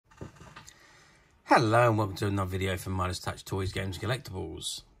Hello and welcome to another video from Midas Touch Toys, Games and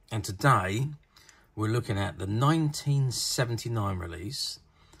Collectibles. And today we're looking at the 1979 release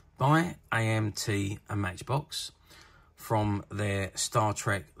by AMT and Matchbox from their Star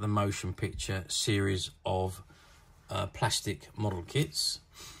Trek The Motion Picture series of plastic model kits.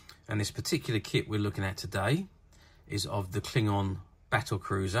 And this particular kit we're looking at today is of the Klingon Battle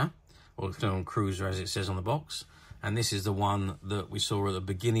Cruiser, or the Klingon Cruiser as it says on the box. And this is the one that we saw at the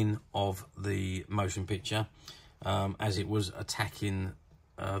beginning of the motion picture as it was attacking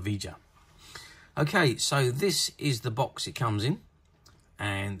Vija. Okay, so this is the box it comes in.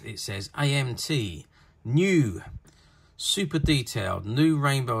 And it says AMT, new, super detailed, new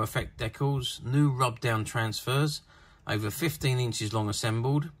Rainbow-Effect Decals, new rub-down transfers, over 15 inches long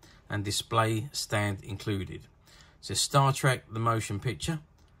assembled, and display stand included. It says Star Trek The Motion Picture,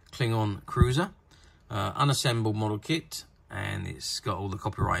 Klingon Cruiser. Unassembled model kit, and it's got all the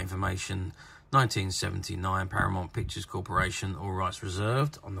copyright information. 1979, Paramount Pictures Corporation, all rights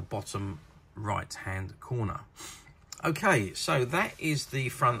reserved, on the bottom right hand corner. Okay, so that is the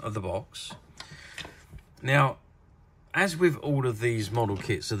front of the box. Now, as with all of these model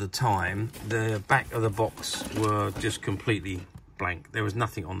kits at the time, the back of the box were just completely blank. There was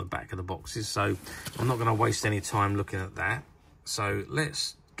nothing on the back of the boxes, so I'm not going to waste any time looking at that. So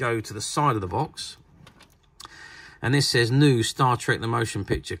let's go to the side of the box. And this says new Star Trek The Motion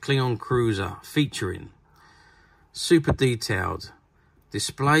Picture Klingon Cruiser featuring super detailed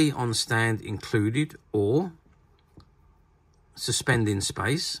display on stand included or suspending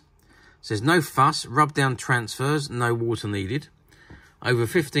space. It says no fuss, rub down transfers, no water needed. Over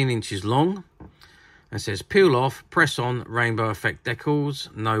 15 inches long. And it says peel off, press on, Rainbow-Effect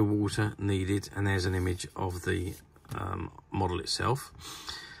Decals, no water needed. And there's an image of the model itself.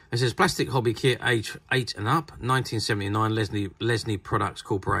 It says plastic hobby kit, age 8 and up, 1979, Lesney Products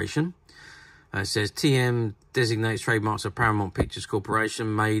Corporation. It says TM designates trademarks of Paramount Pictures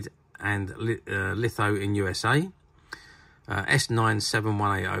Corporation, made and litho in USA.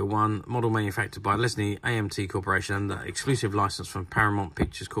 S971 model manufactured by Lesney AMT Corporation under exclusive license from Paramount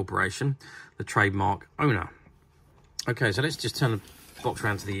Pictures Corporation, the trademark owner. Okay, so let's just turn the box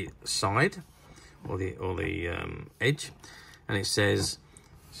around to the side or the edge, and it says.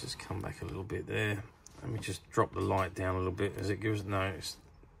 Let's just come back a little bit there. Let me just drop the light down a little bit as it gives. No,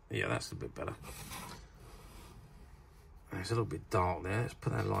 yeah, that's a bit better. It's a little bit dark there. Let's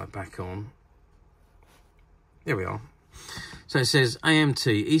put that light back on. There we are. So it says AMT,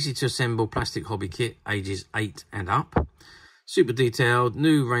 easy to assemble plastic hobby kit, ages 8 and up. Super detailed,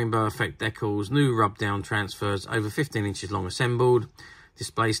 new Rainbow-Effect Decals, new rub-down transfers, over 15 inches long assembled.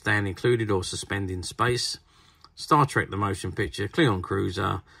 Display stand included or suspending space. Star Trek The Motion Picture, Klingon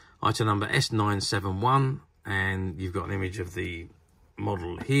Cruiser, item number S971, and you've got an image of the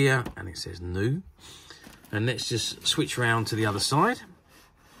model here, and it says new. And let's just switch around to the other side.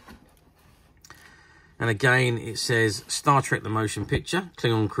 And again, it says Star Trek The Motion Picture,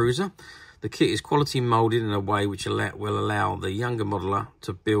 Klingon Cruiser. The kit is quality moulded in a way which will allow the younger modeler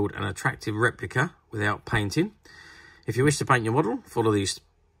to build an attractive replica without painting. If you wish to paint your model, follow these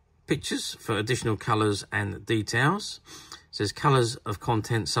pictures for additional colours and details. It says colours of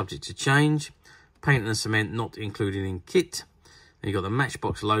content subject to change. Paint and cement not included in kit. And you've got the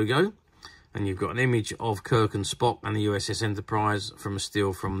Matchbox logo. And you've got an image of Kirk and Spock and the USS Enterprise from a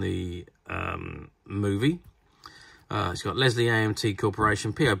still from the movie. It's got Leslie AMT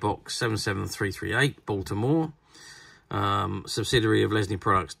Corporation, PO Box 77338, Baltimore. Subsidiary of Leslie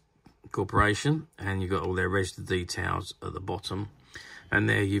Products Corporation. And you've got all their registered details at the bottom. And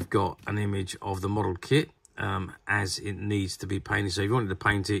there you've got an image of the model kit as it needs to be painted. So if you wanted to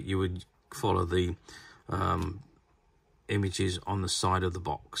paint it, you would follow the images on the side of the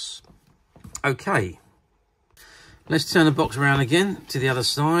box. Okay, let's turn the box around again to the other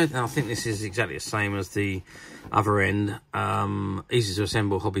side. And I think this is exactly the same as the other end. Easy to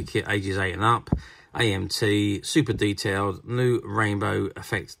assemble hobby kit, ages 8 and up. AMT, super detailed, new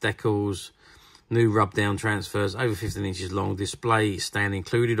Rainbow-Effect Decals. New rub-down transfers, over 15 inches long, display stand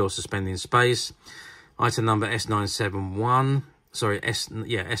included or suspending space. Item number S971,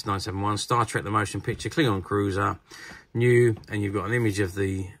 S971, Star Trek The Motion Picture, Klingon Cruiser, new, and you've got an image of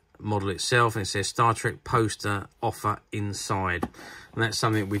the model itself, and it says Star Trek poster offer inside. And that's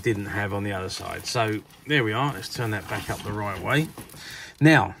something we didn't have on the other side. So there we are, let's turn that back up the right way.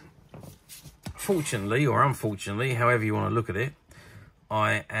 Now, fortunately, or unfortunately, however you want to look at it,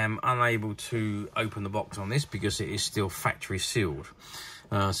 I am unable to open the box on this because it is still factory sealed.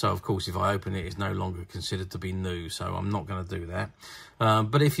 So, of course, if I open it, it's no longer considered to be new. So I'm not going to do that.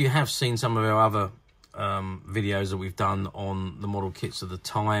 But if you have seen some of our other videos that we've done on the model kits of the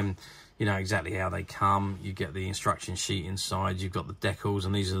time. You know exactly how they come. You get the instruction sheet inside. You've got the decals,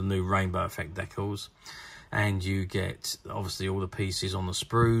 and these are the new Rainbow-Effect Decals. And you get, obviously, all the pieces on the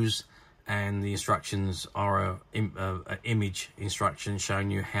sprues. And the instructions are an image instruction showing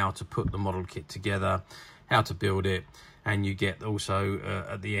you how to put the model kit together, how to build it. And you get also,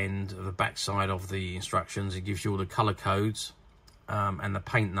 at the end of the back side of the instructions, it gives you all the colour codes and the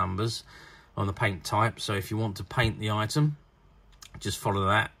paint numbers on the paint type. So if you want to paint the item, just follow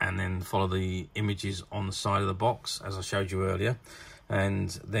that, and then follow the images on the side of the box as I showed you earlier, and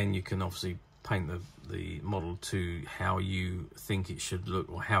then you can obviously paint the model to how you think it should look,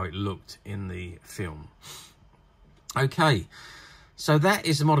 or how it looked in the film. Okay, so that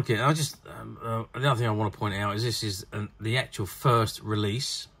is the model kit. I just the other thing I want to point out is this is the actual first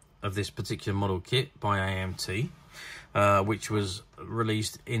release of this particular model kit by AMT, which was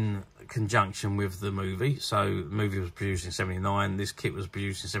released in conjunction with the movie. So the movie was produced in '79, this kit was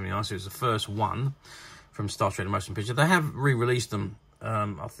produced in '79, so it was the first one from Star Trek the Motion Picture. They have re-released them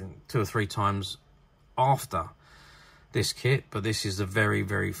I think 2 or 3 times after this kit, but this is the very,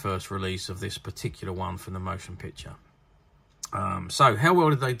 very first release of this particular one from the motion picture. So how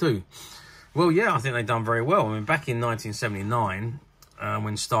well did they do? Well, yeah, I think they've done very well. I mean, back in 1979,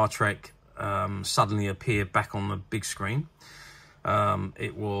 when Star Trek suddenly appeared back on the big screen,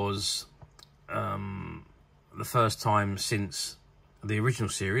 it was the first time since the original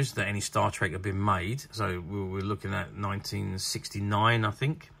series that any Star Trek had been made. So we were looking at 1969, I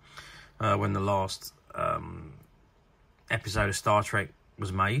think, when the last episode of Star Trek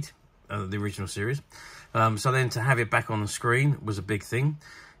was made, the original series. So then to have it back on the screen was a big thing.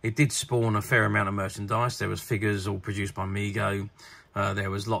 It did spawn a fair amount of merchandise. There was figures all produced by Mego. There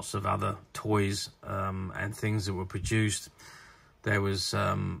was lots of other toys and things that were produced. There was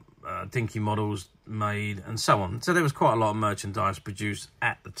dinky models made and so on. So there was quite a lot of merchandise produced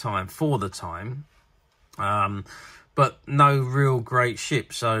at the time, for the time. But no real great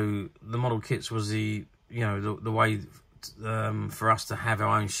ship. So the model kits was the way for us to have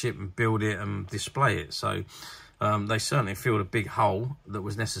our own ship and build it and display it. So they certainly filled a big hole that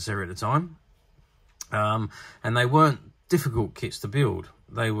was necessary at the time. And they weren't difficult kits to build.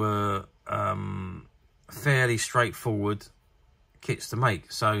 They were fairly straightforward kits to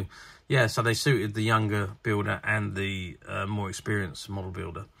make. So yeah, so they suited the younger builder and the more experienced model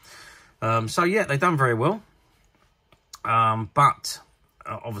builder. So yeah, they've done very well. But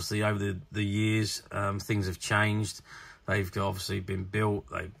obviously over the years, things have changed. They've obviously been built,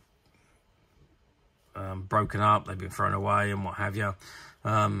 they've broken up, they've been thrown away and what have you.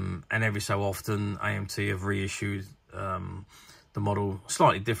 And every so often AMT have reissued the model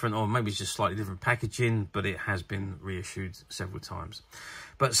slightly different, or maybe it's just slightly different packaging, but it has been reissued several times.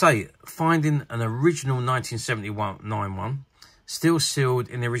 But say, finding an original 1971 one still sealed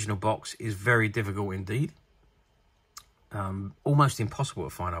in the original box is very difficult indeed. Almost impossible to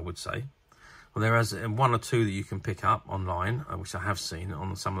find, I would say. Well, there is 1 or 2 that you can pick up online, which I have seen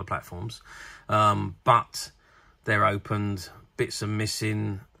on some of the platforms. But they're opened, bits are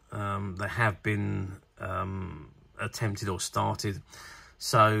missing, they have been attempted or started.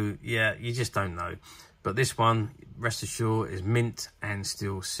 So, yeah, you just don't know. But this one, rest assured, is mint and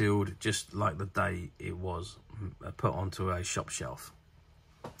still sealed, just like the day it was put onto a shop shelf.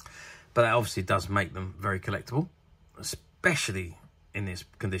 But that obviously does make them very collectible, especially in this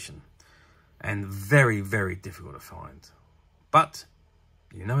condition. And very, very difficult to find. But,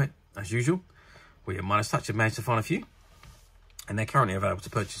 you know it, as usual, we at Midas Touch have managed to find a few. And they're currently available to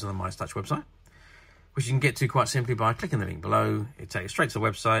purchase on the Midas Touch website, which you can get to quite simply by clicking the link below. It takes you straight to the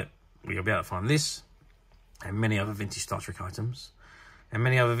website, where you'll be able to find this and many other vintage Star Trek items. And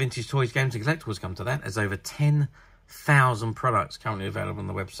many other vintage toys, games and collectibles come to that. There's over 10,000 products currently available on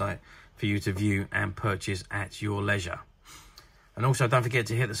the website for you to view and purchase at your leisure. And also don't forget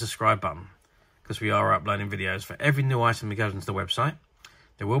to hit the subscribe button, because we are uploading videos for every new item that goes into the website.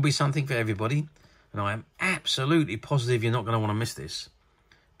 There will be something for everybody, and I am absolutely positive you're not going to want to miss this,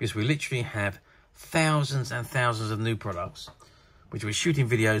 because we literally have thousands and thousands of new products which we're shooting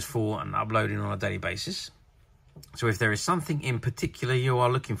videos for and uploading on a daily basis. So if there is something in particular you are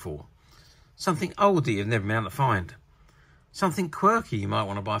looking for, something old that you've never been able to find, something quirky you might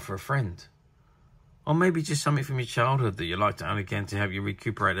want to buy for a friend, or maybe just something from your childhood that you'd like to own again to help you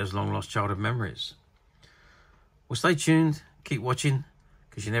recuperate those long-lost childhood memories. Well, stay tuned, keep watching,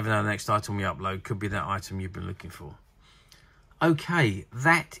 because you never know the next item we upload could be that item you've been looking for. Okay,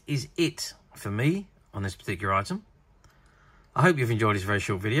 that is it for me on this particular item. I hope you've enjoyed this very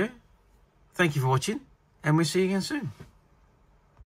short video. Thank you for watching, and we'll see you again soon.